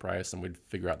highest price, and we'd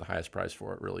figure out the highest price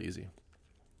for it really easy.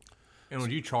 And were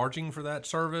you charging for that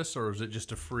service, or was it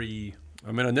just a free?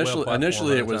 I mean,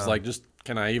 initially it was like, just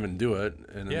can I even do it?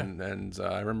 And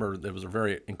I remember it was a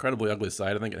very incredibly ugly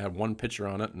site. I think it had one picture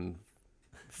on it and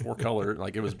 4 color.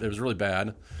 Like it was really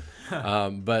bad.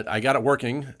 But I got it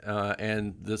working,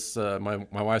 and this my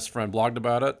wife's friend blogged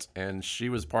about it, and she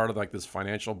was part of like this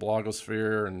financial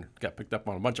blogosphere and got picked up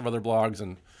on a bunch of other blogs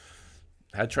and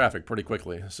had traffic pretty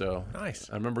quickly. So nice.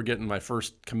 I remember getting my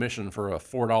first commission for a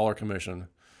 $4 commission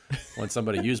when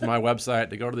somebody used my website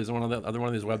to go to one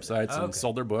of these websites and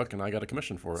sold their book, and I got a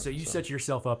commission for it. So you set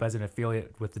yourself up as an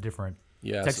affiliate with the different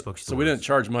textbook stores. So we didn't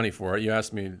charge money for it. You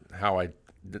asked me how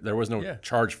there was no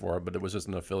charge for it, but it was just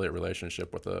an affiliate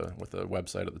relationship with a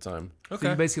website at the time. Okay. So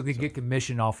you basically get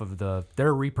commission off of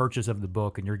their repurchase of the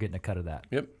book, and you're getting a cut of that.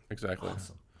 Yep, exactly.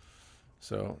 Awesome.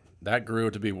 So that grew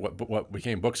to be what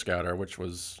became Book Scouter, which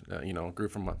was grew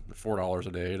from $4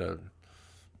 a day to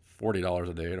 $40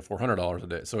 a day to $400 a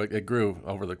day. So it grew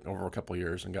over a couple of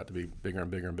years and got to be bigger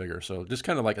and bigger and bigger. So just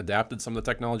kind of like adapted some of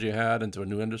the technology I had into a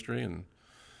new industry, and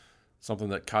something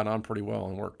that caught on pretty well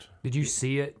and worked. Did you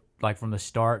see it like from the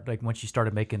start, like once you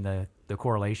started making the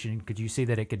correlation? Could you see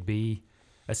that it could be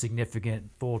a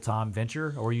significant full-time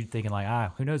venture, or were you thinking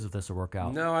like, who knows if this will work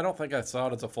out? No, I don't think I saw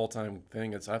it as a full-time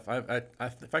thing. It's in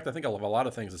fact, I think of a lot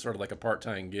of things as sort of like a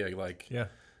part-time gig. Like,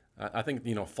 I think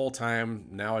full-time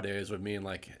nowadays would mean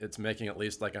like it's making at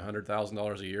least like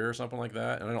 $100,000 a year or something like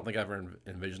that. And I don't think I ever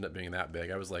envisioned it being that big.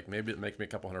 I was like, maybe it makes me a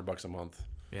couple $100 a month.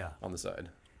 On the side.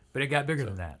 But it got bigger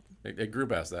than that. It grew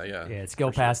past that, yeah. Yeah, it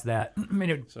scaled past that. I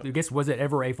mean, I guess, was it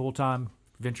ever a full-time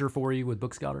venture for you with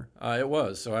Book Scouter? It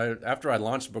was. So after I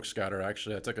launched Book Scouter,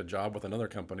 actually, I took a job with another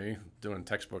company doing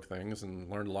textbook things and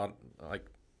learned a lot. Like,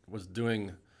 was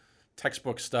doing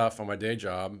textbook stuff on my day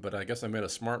job, but I guess I made a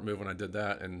smart move when I did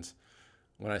that. And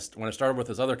when I started with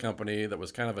this other company that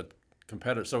was kind of a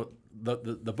competitor, so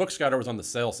the Book Scouter was on the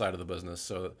sales side of the business.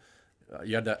 So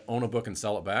you had to own a book and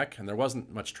sell it back, and there wasn't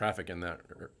much traffic in that,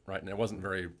 right? And it wasn't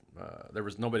very. There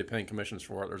was nobody paying commissions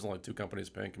for it. There was only 2 companies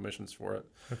paying commissions for it.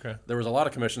 Okay. There was a lot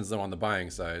of commissions though on the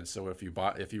buying side. So if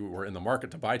you were in the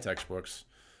market to buy textbooks,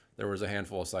 there was a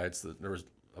handful of sites there was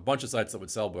a bunch of sites that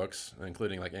would sell books,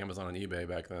 including like Amazon and eBay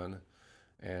back then,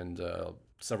 and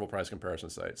several price comparison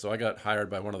sites. So I got hired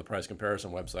by one of the price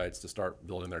comparison websites to start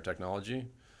building their technology,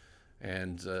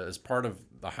 and as part of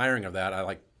the hiring of that,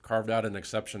 I carved out an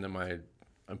exception in my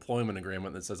employment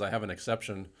agreement that says I have an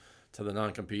exception to the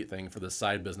non-compete thing for the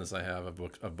side business I have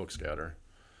of Book Scouter.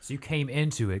 So you came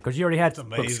into it because you already had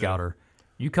Book Scouter.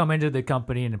 You come into the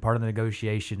company and part of the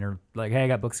negotiation are like, hey, I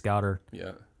got Book Scouter.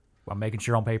 Yeah. I'm making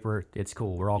sure on paper it's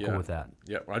cool. We're all cool with that.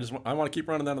 Yeah. I want to keep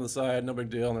running that on the side. No big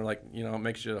deal. And they're like, it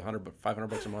makes you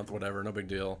 $500 a month, whatever. No big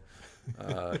deal.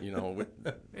 Glad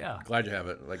you have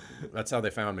it. Like, that's how they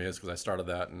found me, is because I started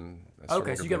that. And so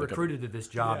you got recruited to this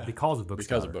job because of Book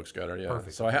Scouter. Because of Book Scouter, yeah.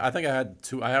 Perfect. So I think I had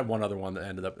 2. I had one other one that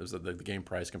ended up as the game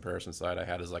price comparison side. I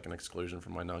had as like an exclusion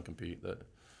from my non-compete that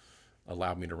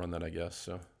allowed me to run that, I guess.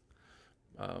 So,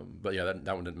 but yeah,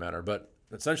 that one didn't matter. But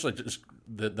essentially, just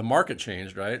the market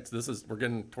changed, right? So we're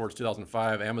getting towards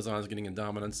 2005. Amazon's getting in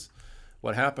dominance.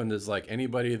 What happened is like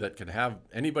anybody that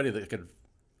could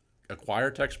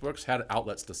acquire textbooks had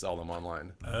outlets to sell them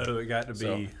online. Oh, it got to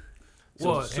be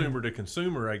consumer to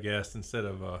consumer, I guess, instead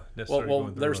of necessarily. Well,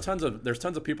 there's tons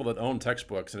of people that own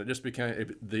textbooks, and it just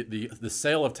became the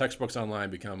sale of textbooks online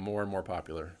become more and more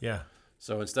popular. Yeah.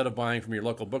 So instead of buying from your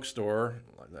local bookstore,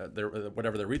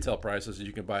 whatever the retail price is,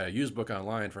 you can buy a used book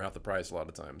online for half the price a lot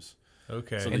of times.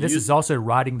 Okay. So and this is also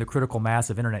riding the critical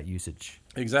mass of internet usage.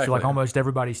 Exactly. So like almost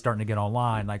everybody's starting to get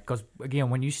online. Like, because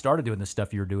again, when you started doing the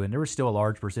stuff you were doing, there was still a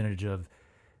large percentage of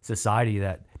society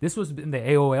that this was in the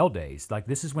AOL days. Like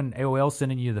this is when AOL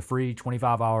sending you the free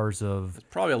 25 hours of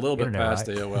Probably a little bit internet, past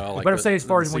right? AOL. Like but I'm saying as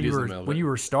far as when CDs you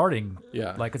were starting,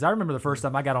 Yeah. like because I remember the first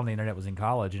time I got on the internet was in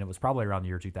college, and it was probably around the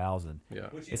year 2000. Yeah.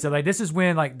 And so like this is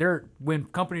when when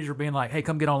companies are being like, hey,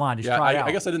 come get online, just try it out.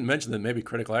 I guess I didn't mention that maybe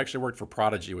critical. I actually worked for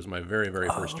Prodigy. Was my very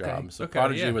first job. So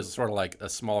Prodigy was sort of like a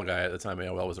small guy at the time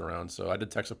AOL was around. So I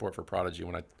did tech support for Prodigy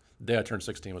when the day I turned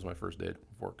 16 was my first day of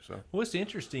work. So what's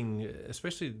interesting,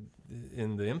 especially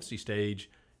in the MC stage,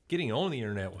 getting on the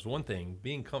internet was one thing.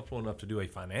 Being comfortable enough to do a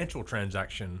financial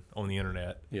transaction on the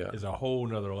internet is a whole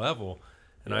nother level.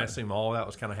 And I assume all that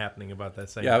was kind of happening about that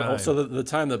same time. Also the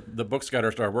time the book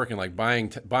scatter started working, like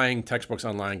buying textbooks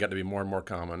online got to be more and more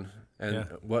common. And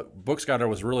what Bookscatter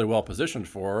was really well positioned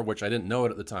for, which I didn't know it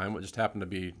at the time, it just happened to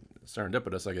be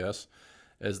serendipitous, I guess,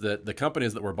 is that the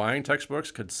companies that were buying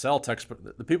textbooks could sell textbooks.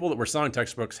 The people that were selling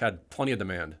textbooks had plenty of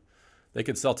demand. They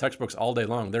could sell textbooks all day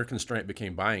long. Their constraint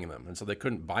became buying them, and so they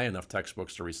couldn't buy enough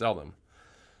textbooks to resell them.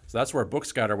 So that's where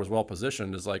Bookscatter was well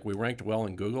positioned. Is like we ranked well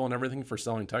in Google and everything for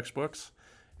selling textbooks,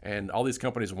 and all these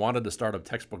companies wanted to start a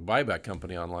textbook buyback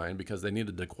company online because they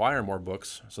needed to acquire more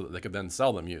books so that they could then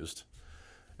sell them used.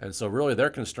 And so really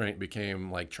their constraint became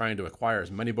like trying to acquire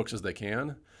as many books as they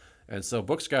can. And so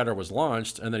Bookscatter was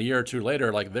launched, and then a year or two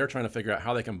later, like they're trying to figure out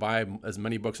how they can buy as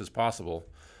many books as possible.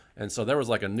 And so there was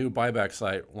like a new buyback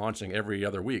site launching every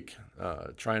other week,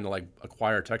 trying to like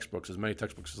acquire textbooks, as many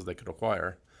textbooks as they could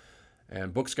acquire.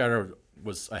 And Bookscatter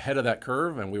was ahead of that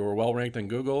curve, and we were well ranked in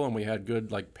Google, and we had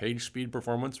good like page speed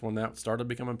performance when that started to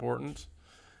become important.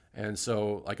 And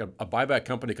so like a buyback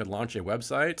company could launch a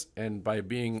website, and by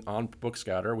being on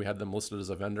Bookscatter, we had them listed as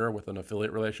a vendor with an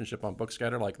affiliate relationship on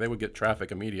Bookscatter, like they would get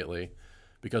traffic immediately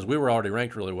because we were already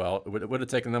ranked really well. It would have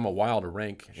taken them a while to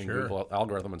rank in Google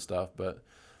algorithm and stuff, but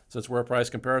since we're a price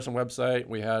comparison website,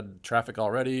 we had traffic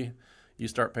already. You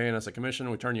start paying us a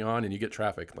commission, we turn you on, and you get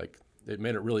traffic. Like it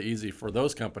made it really easy for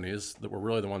those companies that were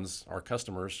really the ones, our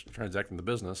customers transacting the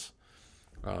business.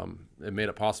 It made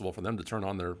it possible for them to turn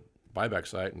on their buyback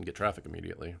site and get traffic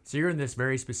immediately. So you're in this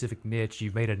very specific niche.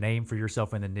 You've made a name for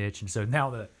yourself in the niche, and so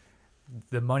now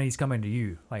the money's coming to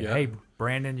you. Like, hey,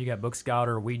 Brandon, you got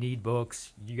Bookscatter. We need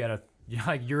books.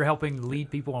 You're helping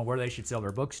lead people on where they should sell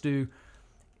their books to.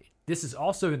 This is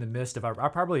also in the midst of our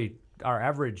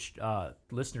average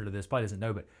listener to this probably doesn't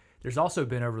know, but there's also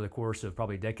been over the course of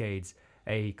probably decades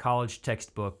a college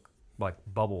textbook like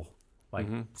bubble. Like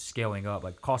scaling up,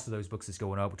 like cost of those books is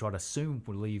going up, which I'd assume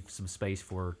would leave some space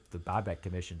for the buyback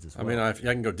commissions as well. I mean, I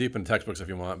can go deep in textbooks if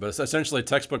you want, but it's essentially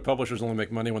textbook publishers only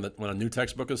make money when a new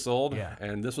textbook is sold. Yeah.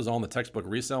 And this was all in the textbook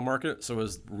resale market. So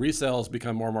as resales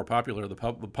become more and more popular, the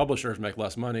publishers make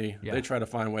less money. Yeah. They try to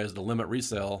find ways to limit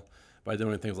resale by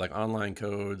doing things like online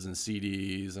codes and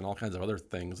CDs and all kinds of other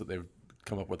things that they've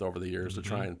come up with over the years to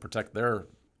try and protect their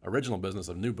original business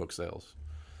of new book sales.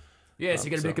 Yeah, so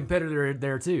you got to be a competitor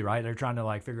there too, right? They're trying to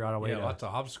like figure out a way to. Lots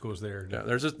of obstacles there. Yeah,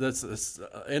 there's just this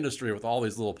industry with all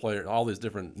these little players, all these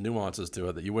different nuances to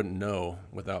it that you wouldn't know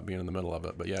without being in the middle of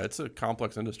it. But yeah, it's a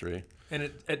complex industry.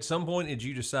 And at some point, did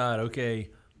you decide,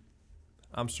 okay,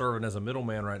 I'm serving as a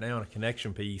middleman right now in a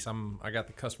connection piece. I got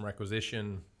the customer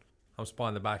acquisition. I'm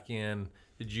supplying the back end.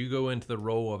 Did you go into the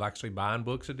role of actually buying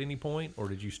books at any point, or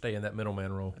did you stay in that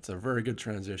middleman role? It's a very good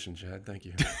transition, Chad. Thank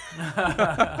you.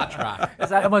 I try.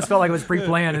 I almost felt like it was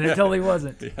pre-planned, and it totally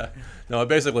wasn't. Yeah, no, it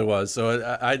basically was.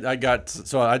 So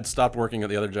I'd stopped working at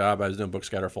the other job. I was doing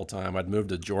Bookscatter full time. I'd moved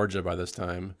to Georgia by this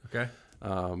time. Okay.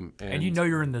 And you know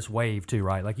you're in this wave too,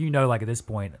 right? Like like at this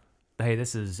point, hey,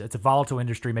 it's a volatile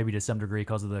industry, maybe to some degree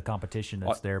because of the competition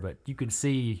that's there, but you can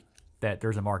see that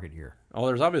there's a market here. Oh,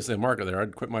 there's obviously a market there.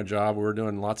 I'd quit my job. We were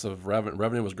doing lots of revenue.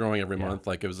 Revenue was growing every month.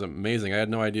 Like it was amazing. I had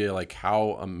no idea like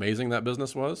how amazing that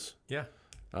business was. Yeah.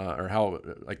 Or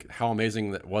how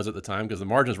amazing that was at the time, because the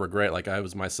margins were great. Like I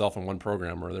was myself and one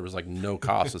programmer. There was like no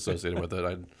cost associated with it.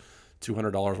 I had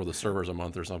 $200 worth of servers a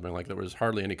month or something. Like there was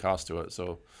hardly any cost to it.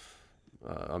 So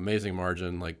amazing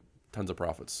margin, like tons of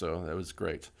profits. So it was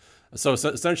great. So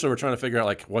essentially, we're trying to figure out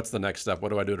like what's the next step. What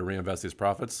do I do to reinvest these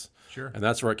profits? Sure. And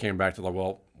that's where it came back to like,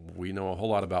 well, we know a whole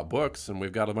lot about books, and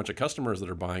we've got a bunch of customers that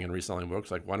are buying and reselling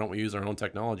books. Like, why don't we use our own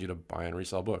technology to buy and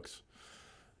resell books?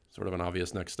 Sort of an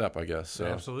obvious next step, I guess. So.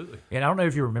 Absolutely. And I don't know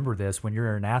if you remember this when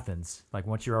you're in Athens. Like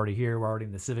once you're already here, we're already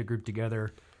in the civic group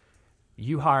together.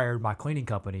 You hired my cleaning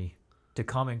company to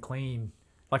come and clean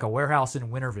like a warehouse in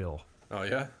Winterville. Oh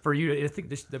yeah. For you, I think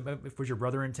this was your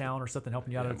brother in town or something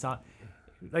helping you out at the time.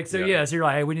 Like, so so you're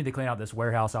like, hey, we need to clean out this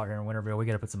warehouse out here in Winterville. We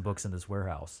got to put some books in this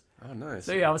warehouse. Oh, nice.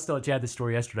 So, I was still at Chad this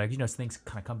story yesterday. You know, things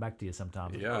kind of come back to you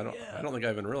sometimes. Yeah, I don't think I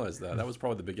even realized that. That was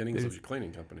probably the beginnings of your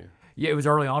cleaning company. Yeah, it was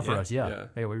early on for us. Yeah. Yeah.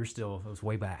 Hey, we were still, it was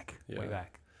way back. Yeah. Way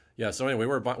back. Yeah, so anyway,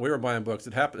 we were buying books.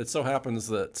 It so happens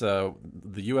that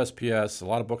the USPS, a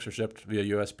lot of books are shipped via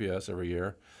USPS every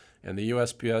year, and the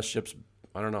USPS ships,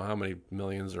 I don't know how many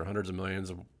millions or hundreds of millions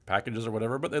of packages or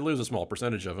whatever, but they lose a small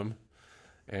percentage of them.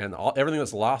 And everything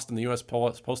that's lost in the U.S.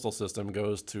 postal system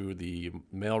goes to the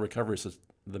mail recovery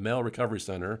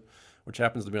center, which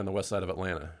happens to be on the west side of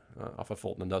Atlanta, off of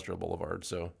Fulton Industrial Boulevard.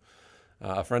 So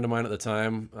a friend of mine at the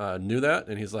time knew that,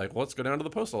 and he's like, well, let's go down to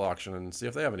the postal auction and see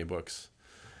if they have any books.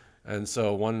 And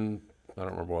so I don't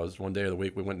remember what it was, one day of the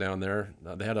week we went down there.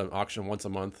 They had an auction once a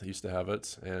month, used to have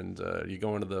it. And you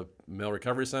go into the mail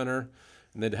recovery center,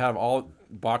 and they'd have all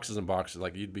boxes and boxes.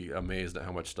 Like, you'd be amazed at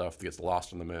how much stuff gets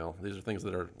lost in the mail. These are things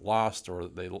that are lost or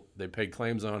they paid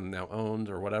claims on and now owned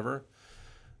or whatever.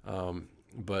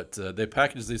 But they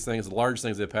package these things, the large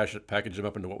things, they package them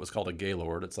up into what was called a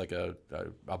Gaylord. It's like a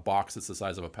box that's the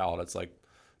size of a pallet. It's like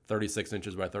 36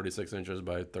 inches by 36 inches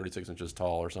by 36 inches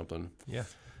tall or something. Yeah.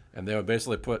 And they would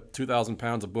basically put 2,000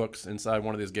 pounds of books inside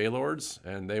one of these Gaylords,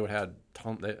 and they would have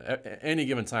at any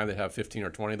given time they'd have 15 or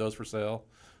 20 of those for sale.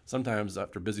 Sometimes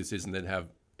after busy season they'd have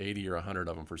 80 or 100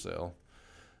 of them for sale.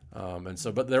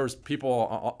 But there was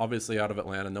people obviously out of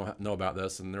Atlanta know about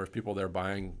this, and there was people there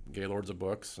buying Gaylords of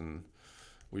books, and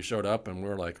we showed up and we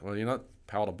were like, well,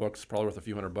 pallet of books probably worth a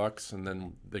few $100, and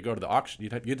then they go to the auction. You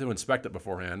had to inspect it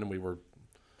beforehand, and we were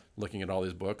looking at all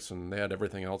these books, and they had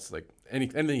everything else, like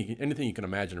anything you can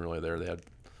imagine really there. They had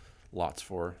lots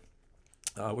for.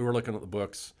 We were looking at the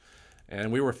books,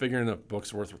 and we were figuring the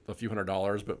books worth a few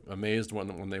 $100s, but amazed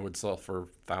when they would sell for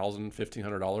 $1,000,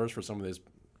 $1,500 for some of these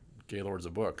Gaylords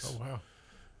of books. Oh, wow.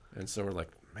 And so we're like,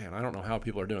 man, I don't know how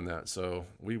people are doing that. So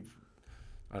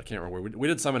I can't remember. We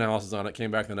did some analysis on it, came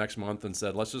back the next month and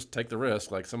said, let's just take the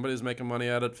risk. Like, somebody's making money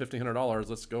at it, $1,500.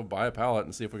 Let's go buy a pallet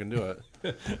and see if we can do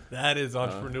it. That is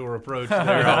entrepreneur approach there.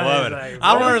 I love it. Like,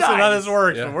 I don't understand how this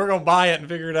works, but we're going to buy it and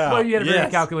figure it out. Well, you had a very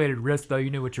calculated risk, though. You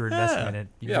knew what you were investing in it.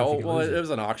 It was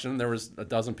an auction. There was a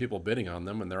dozen people bidding on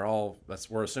them, and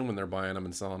we're assuming they're buying them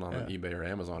and selling on eBay or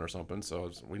Amazon or something.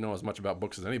 So we know as much about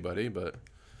books as anybody, but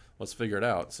let's figure it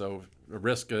out. So the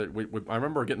risk, I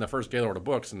remember getting the first Gaylord of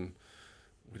books, and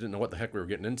we didn't know what the heck we were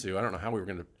getting into. I don't know how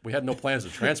we had no plans to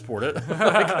transport it.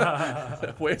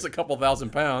 It weighs a couple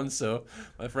thousand pounds. So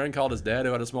my friend called his dad,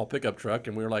 who had a small pickup truck,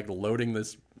 and we were like offloading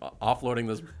this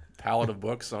pallet of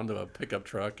books onto a pickup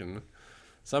truck. And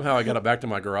somehow I got it back to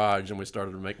my garage, and we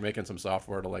started making some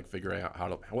software to like figure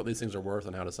out what these things are worth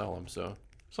and how to sell them. So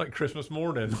it's like Christmas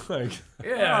morning. Like, what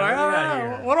do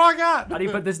I got? How do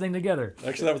you put this thing together?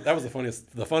 Actually, that was the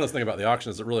funnest thing about the auction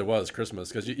is it really was Christmas,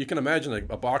 because you can imagine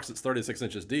a box that's 36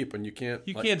 inches deep, and you can't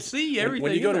see everything.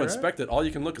 When you go to inspect it, all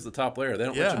you can look is the top layer. They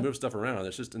don't let you move stuff around.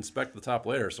 It's just inspect the top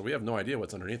layer. So we have no idea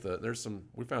what's underneath it.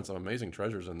 We found some amazing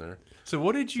treasures in there. So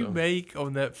what did you make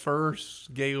on that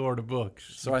first Gaylord of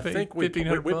books? So I think we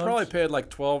probably paid like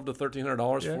 $1,200 to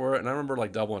 $1,300 for it, and I remember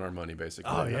like doubling our money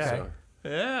basically. Oh yeah. So.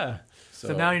 Yeah.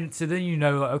 So then you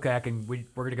know, okay,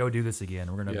 we're gonna go do this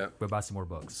again. We're gonna go buy some more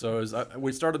books. So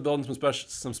we started building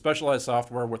some specialized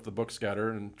software with the book scatter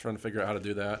and trying to figure out how to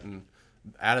do that, and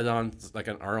added on like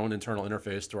our own internal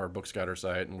interface to our book scatter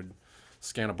site, and we'd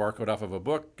scan a barcode off of a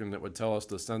book, and it would tell us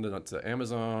to send it to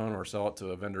Amazon or sell it to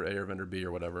a vendor A or vendor B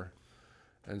or whatever.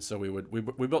 And so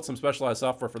we built some specialized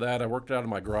software for that. I worked out of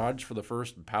my garage for the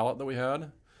first pallet that we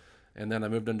had. And then I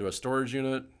moved into a storage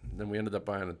unit. Then we ended up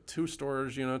buying 2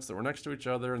 storage units that were next to each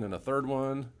other, and then a third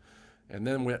one. And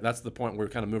then that's the point where we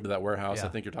kind of moved to that warehouse. Yeah. I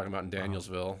think you're talking about in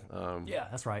Danielsville. Yeah,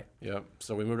 that's right. Yep.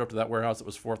 So we moved up to that warehouse that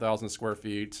was 4,000 square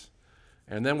feet.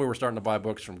 And then we were starting to buy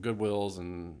books from Goodwills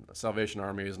and Salvation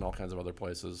Armies and all kinds of other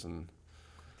places. And,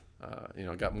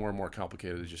 it got more and more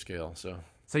complicated as you scale. So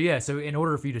in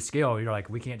order for you to scale, you're like,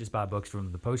 we can't just buy books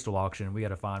from the postal auction. We got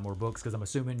to find more books, because I'm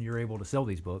assuming you're able to sell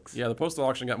these books. Yeah, the postal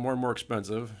auction got more and more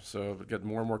expensive, so it got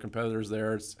more and more competitors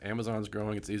there. Amazon's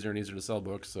growing; it's easier and easier to sell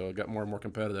books, so it got more and more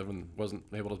competitive and wasn't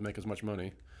able to make as much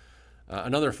money.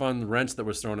 Another fun wrench that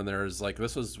was thrown in there is like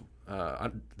this was.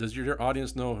 Does your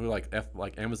audience know who like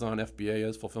Amazon FBA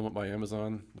is? Fulfillment by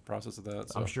Amazon, the process of that.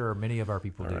 So. I'm sure many of our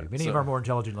people do. Right, Many of our more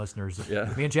intelligent listeners.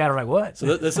 Yeah. Me and Chad are like, what?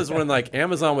 So this is when like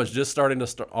Amazon was just starting to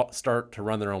start to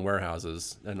run their own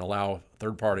warehouses and allow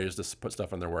third parties to put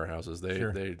stuff in their warehouses.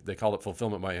 They called it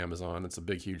Fulfillment by Amazon. It's a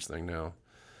big, huge thing now,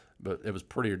 but it was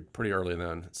pretty early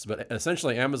then. But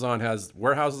essentially, Amazon has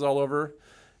warehouses all over.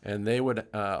 and they would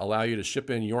allow you to ship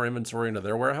in your inventory into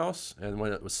their warehouse. And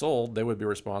when it was sold, they would be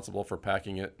responsible for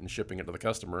packing it and shipping it to the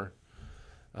customer.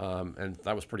 And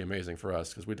that was pretty amazing for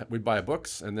us because we'd buy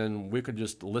books, and then we could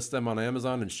just list them on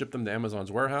Amazon and ship them to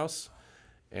Amazon's warehouse.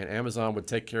 And Amazon would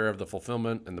take care of the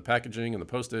fulfillment and the packaging and the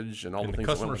postage and all the things.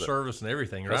 Customer service and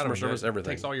everything, right? Customer service,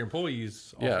 everything. Takes all your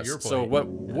employees off of your plate. So what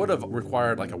would have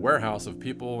required like a warehouse of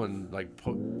people and like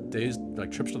days,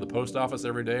 like trips to the post office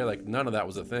every day, like none of that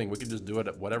was a thing. We could just do it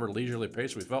at whatever leisurely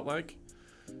pace we felt like,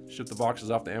 ship the boxes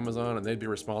off to Amazon, and they'd be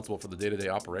responsible for the day-to-day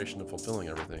operation of fulfilling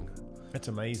everything. That's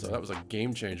amazing. So that was a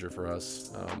game changer for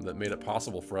us that made it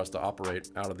possible for us to operate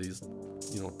out of these,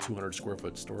 200 square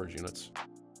foot storage units.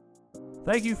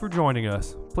 Thank you for joining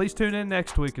us. Please tune in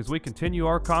next week as we continue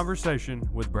our conversation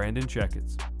with Brandon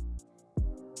Checketts.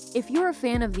 If you're a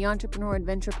fan of the Entrepreneur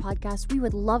Adventure podcast, we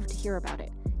would love to hear about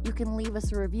it. You can leave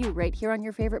us a review right here on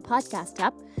your favorite podcast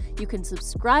app. You can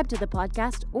subscribe to the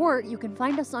podcast, or you can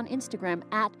find us on Instagram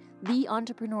at The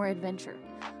Entrepreneur Adventure.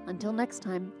 Until next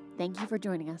time, thank you for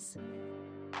joining us.